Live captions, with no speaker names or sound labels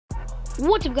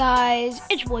What's up, guys?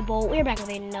 It's your boy Bolt. We're back with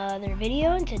another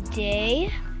video, and today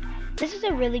this is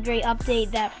a really great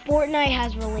update that Fortnite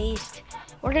has released.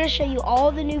 We're gonna show you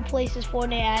all the new places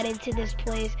Fortnite added to this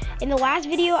place. In the last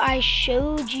video, I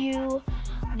showed you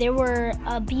there was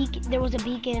a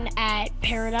beacon at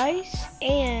Paradise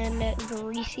and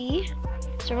Greasy,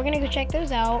 so we're gonna go check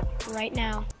those out right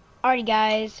now. Alrighty,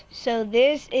 guys. So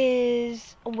this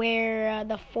is where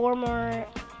the former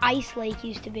Ice Lake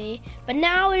used to be, but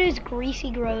now it is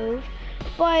Greasy Grove.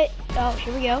 But oh,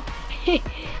 here we go.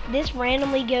 This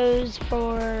randomly goes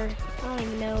for, I don't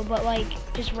even know, but like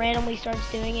just randomly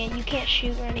starts doing it. You can't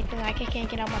shoot or anything. Like I can't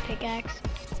get out my pickaxe.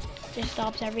 Just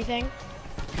stops everything.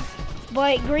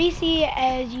 But Greasy,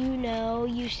 as you know,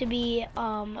 used to be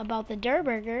about the Durr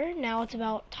Burger. Now it's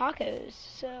about tacos.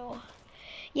 So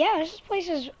yeah, this place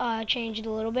has changed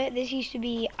a little bit. This used to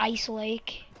be Ice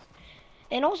Lake.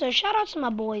 And also, shout out to my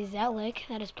boy Zelik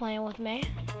that is playing with me.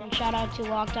 And shout out to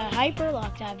Locked-Eye Hyper,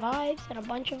 Locked-Eye Vibes, and a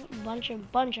bunch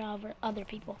of other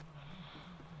people.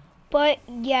 But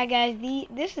yeah, guys,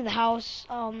 this is the house.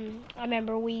 I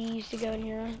remember we used to go in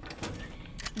here.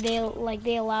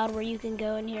 They allowed where you can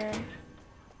go in here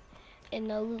in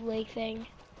the Loot Lake thing.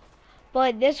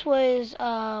 But this was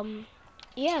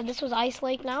yeah, this was Ice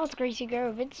Lake. Now it's Greasy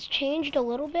Grove. It's changed a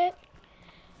little bit.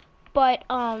 But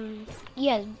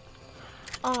yeah.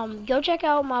 Go check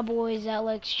out my boy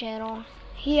Zelik's channel.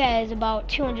 He has about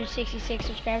 266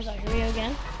 subscribers. Oh, here we go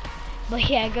again. But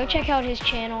yeah, go check out his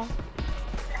channel.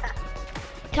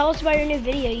 Tell us about your new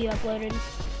video you uploaded.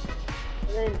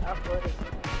 I didn't upload it.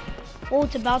 Well,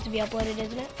 it's about to be uploaded,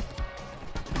 isn't it?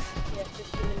 Yeah,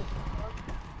 15 minutes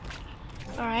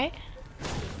before. Alright.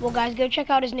 Well, guys, go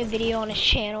check out his new video on his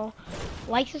channel.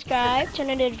 Like, subscribe, turn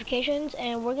on notifications,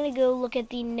 and we're gonna go look at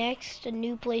the next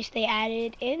new place they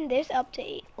added in this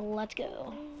update. Let's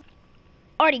go.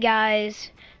 Alrighty,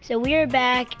 guys, so we are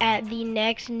back at the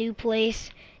next new place.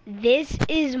 This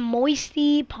is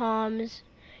Moisty Palms.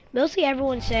 Mostly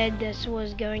everyone said this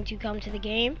was going to come to the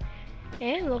game,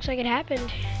 and it looks like it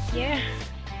happened. Yeah.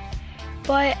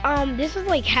 But this is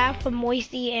like half of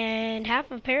Moisty and half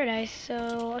of Paradise,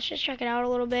 so let's just check it out a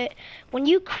little bit. When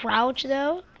you crouch,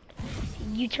 though,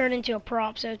 you turn into a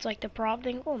prop, so it's like the prop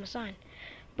thing. Oh, my sign.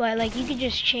 But like you could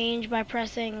just change by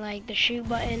pressing like the shoot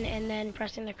button and then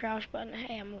pressing the crouch button.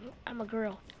 Hey, I'm a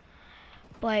girl.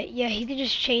 But yeah, you could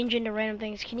just change into random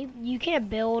things. You can't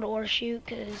build or shoot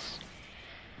cause.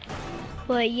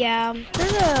 But yeah,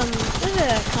 there's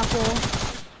a couple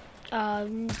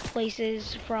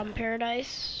places from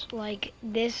Paradise like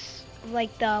this,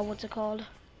 like the what's it called,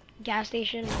 gas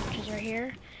station, which is right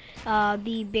here.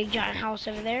 The big giant house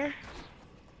over there.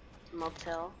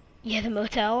 Motel. Yeah, the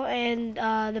motel, and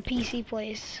the PC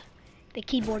place, the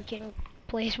keyboard king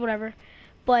place, whatever.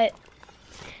 But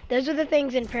those are the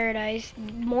things in Paradise.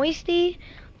 Moisty,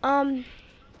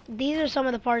 these are some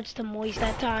of the parts to Moist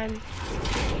that time.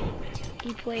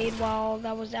 He played while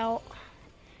that was out.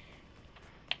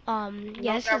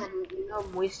 Yes. You know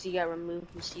Moisty got removed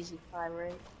from season 5,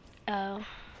 right? Oh.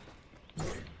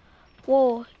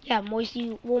 Well, yeah,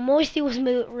 Moisty. Well, Moisty was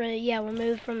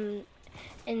removed from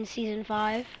in season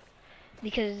 5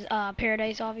 because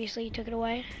Paradise obviously took it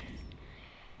away.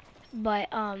 But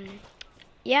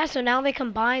yeah, so now they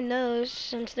combine those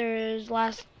since there's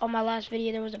on my last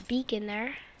video there was a beacon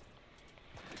there.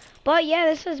 But yeah,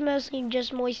 this is mostly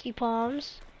just Moisty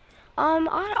Palms. I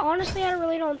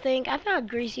really don't think. I thought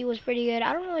Greasy was pretty good.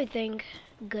 I don't really think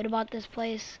good about this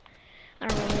place. I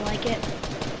don't really like it.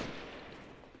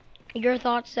 Your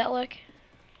thoughts, Zetlik?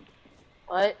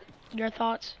 What? Your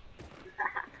thoughts?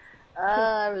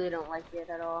 I really don't like it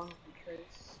at all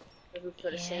because the roofs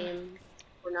are the same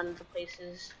for none of the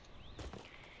places.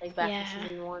 Like back in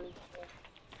season 1.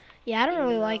 Yeah, I don't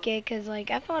really like it because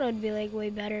like I thought it would be like way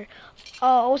better.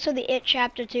 Also the It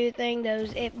Chapter 2 thing,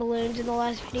 those It balloons in the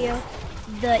last video.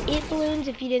 The It balloons,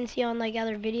 if you didn't see on like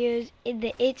other videos,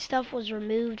 the It stuff was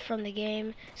removed from the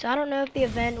game. So I don't know if the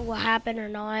event will happen or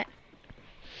not.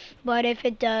 But if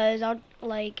it does,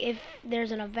 if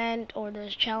there's an event or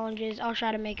there's challenges, I'll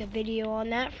try to make a video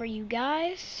on that for you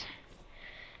guys.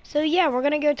 So yeah, we're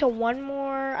gonna go to one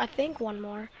more.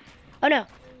 Oh no,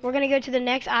 we're gonna go to the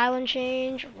next island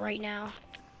change right now.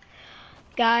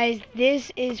 Guys,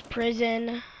 this is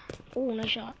prison. Oh, nice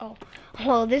shot. Oh,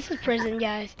 well, this is prison,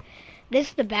 guys. This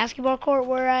is the basketball court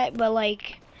we're at, but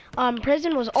like,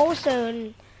 prison was also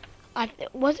in,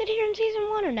 was it here in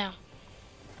season 1 or no?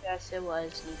 Yes, it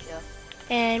was, Nico.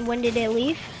 And when did it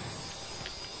leave?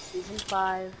 Season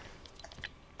 5.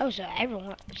 Oh, so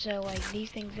like these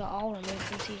things got all removed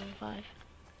from season 5.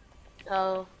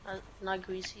 Oh, not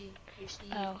Greasy.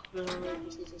 Oh.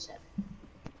 Season 7.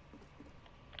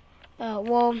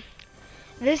 Well,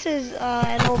 this is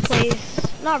an old place.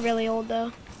 Not really old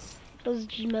though. It was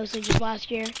mostly just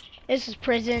last year. This is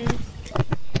prison.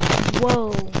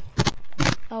 Whoa,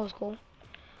 that was cool.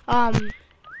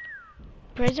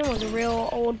 Prison was a real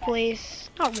old place.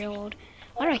 Not real old.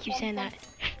 Why do I keep saying that?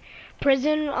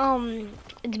 Prison,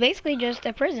 it's basically just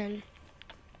a prison.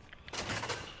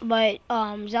 But,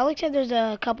 Zellick said there's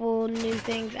a couple new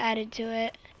things added to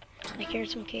it. Like,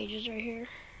 here's some cages right here.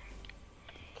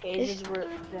 Cages were.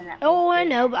 Oh, I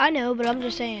know, but I'm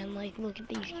just saying, like, look at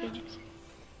these cages.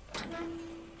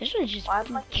 This one's just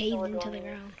caved into the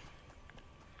ground.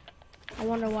 I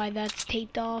wonder why that's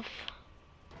taped off.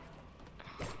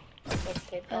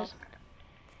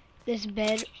 This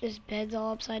bed's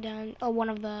all upside down. Oh, one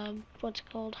of the, what's it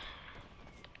called?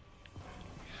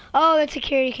 Oh, that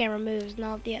security camera moves.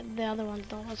 No, the other ones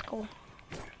don't. That's cool.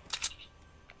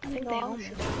 I think they all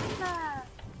move.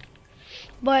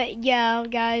 But yeah,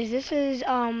 guys, this is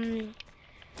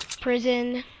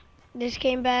prison. This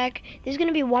came back. There's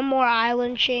gonna be one more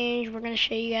island change. We're gonna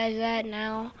show you guys that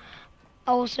now.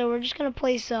 Also, we're just gonna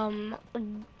play some.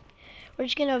 We're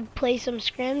just gonna play some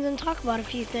scrims and talk about a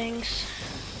few things.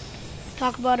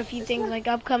 Talk about a few things like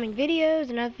upcoming videos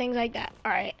and other things like that.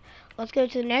 All right, let's go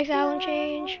to the next island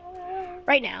change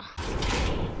right now.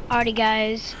 Alrighty,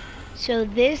 guys. So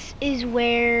this is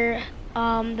where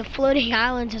the floating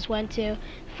island just went to.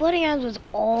 Floating island was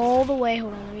all the way.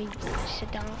 Hold on, let me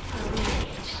sit down.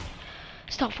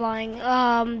 Stop flying.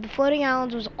 The floating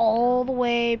islands was all the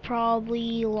way,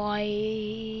 probably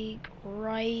like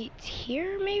right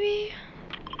here, maybe.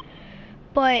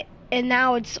 And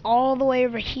now it's all the way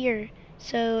over here.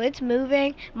 So it's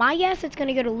moving. My guess it's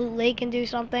gonna go to Loot Lake and do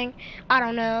something. I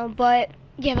don't know, but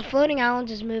yeah, the floating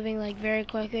islands is moving like very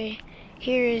quickly.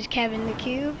 Here is Kevin the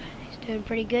Cube. He's doing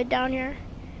pretty good down here.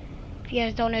 If you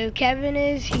guys don't know who Kevin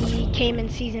is, he came in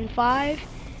season 5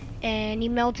 and he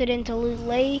melted into Loot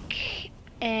Lake,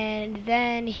 and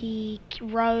then he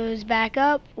rose back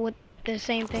up with the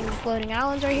same thing. The floating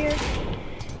islands are here,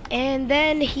 and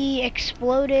then he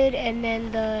exploded, and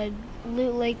then the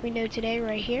Loot Lake we know today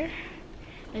right here.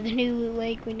 And the new Loot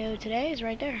Lake we know today is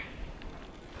right there.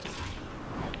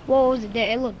 Well, was it?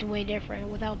 It looked way different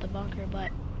without the bunker,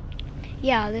 but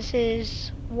yeah, this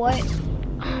is what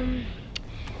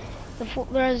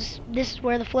this is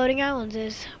where the floating islands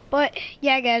is. But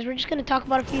yeah, guys, we're just gonna talk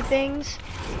about a few things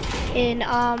in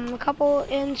a couple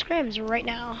in scrims right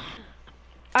now.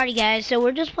 Alrighty, guys, so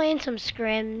we're just playing some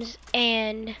scrims,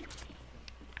 and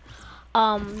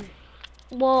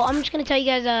well, I'm just gonna tell you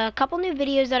guys a couple new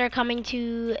videos that are coming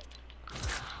to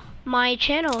my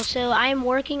channel. So I'm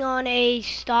working on a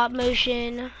stop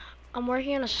motion.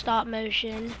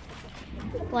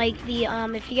 Like the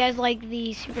if you guys like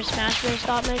the Super Smash Bros.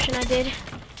 Stop motion I did,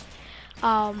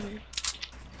 I'm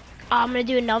gonna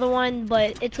do another one,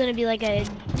 but it's gonna be like a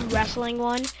wrestling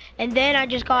one. And then I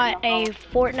just got a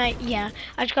Fortnite. Yeah,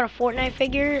 I just got a Fortnite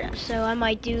figure, so I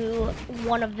might do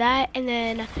one of that. And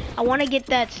then I want to get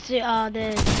that you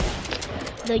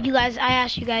guys. I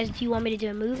asked you guys, do you want me to do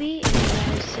a movie? And you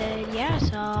guys said yeah,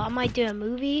 so I might do a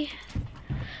movie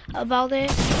about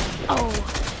it. Oh,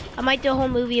 I might do a whole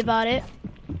movie about it.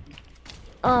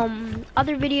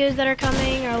 Other videos that are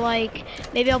coming are like,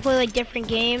 maybe I'll play like different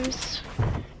games.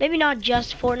 Maybe not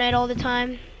just Fortnite all the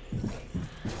time.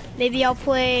 Maybe I'll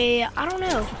play, I don't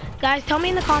know. Guys, tell me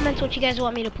in the comments what you guys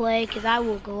want me to play, because I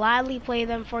will gladly play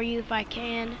them for you if I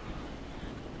can.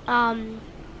 A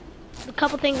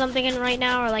couple things I'm thinking right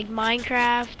now are like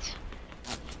Minecraft.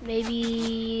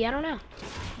 Maybe, I don't know.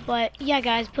 But yeah,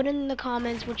 guys, put in the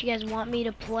comments what you guys want me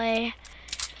to play.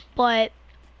 But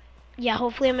yeah,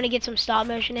 hopefully I'm gonna get some stop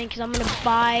motion in, because I'm gonna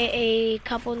buy a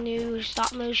couple new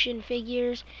stop motion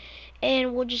figures,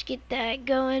 and we'll just get that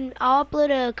going. I'll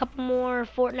upload a couple more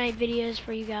Fortnite videos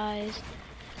for you guys.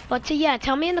 But yeah,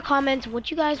 tell me in the comments what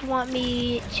you guys want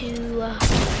me to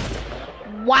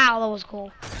wow, that was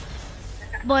cool.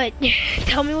 But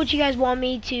tell me what you guys want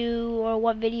me to, or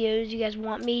what videos you guys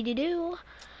want me to do.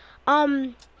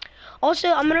 Also,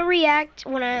 I'm gonna react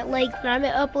when I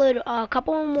upload a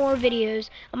couple more videos.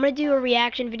 I'm gonna do a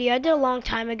reaction video. I did a long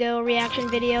time ago a reaction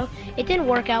video. It didn't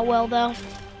work out well though.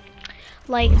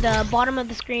 Like the bottom of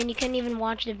the screen, you couldn't even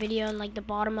watch the video in like the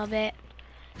bottom of it.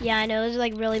 Yeah, I know, it was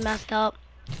like really messed up.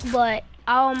 But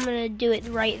I'm gonna do it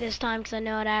right this time, because I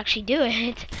know how to actually do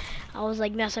it. I was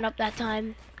like messing up that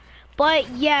time. But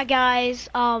yeah, guys,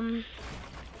 I'm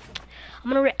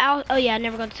gonna oh yeah, I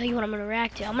never got to tell you what I'm gonna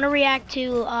react to. I'm gonna react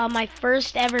to my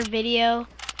first ever video.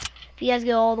 If you guys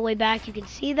go all the way back, you can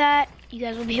see that. You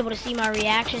guys will be able to see my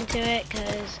reaction to it,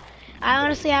 because I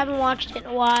honestly haven't watched it in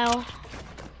a while.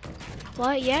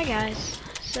 But yeah, guys,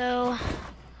 So,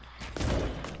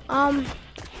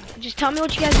 just tell me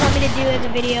what you guys want me to do in the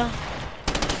video.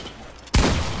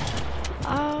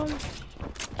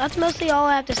 That's mostly all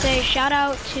I have to say. Shout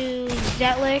out to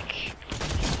Zetlick,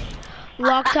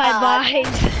 Loctite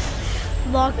Vibes,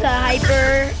 Loctite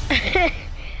Hyper,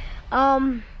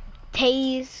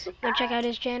 Taze, go check out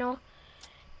his channel.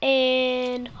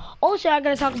 And also I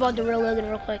gotta talk about the real Logan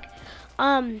real quick.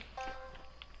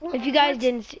 If you guys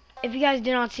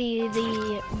did not see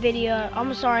the video,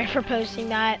 I'm sorry for posting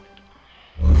that,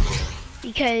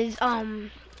 because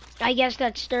I guess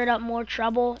that stirred up more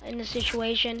trouble in the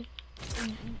situation.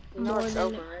 No, it's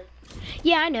over, right?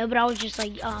 Yeah, I know, but I was just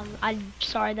like, I'm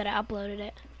sorry that I uploaded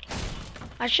it.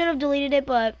 I should have deleted it,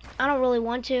 but I don't really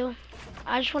want to.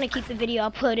 I just want to keep the video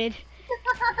uploaded.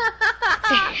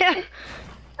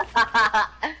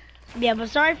 Yeah, but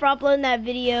sorry for uploading that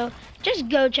video. Just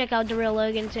go check out The Real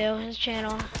Logan too, his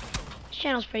channel. His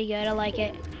channel's pretty good, I like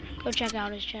it. Go check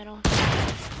out his channel.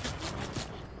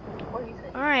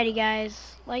 Alrighty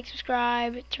guys, like,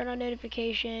 subscribe, turn on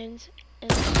notifications,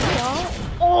 and see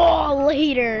y'all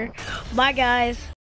later. Bye guys.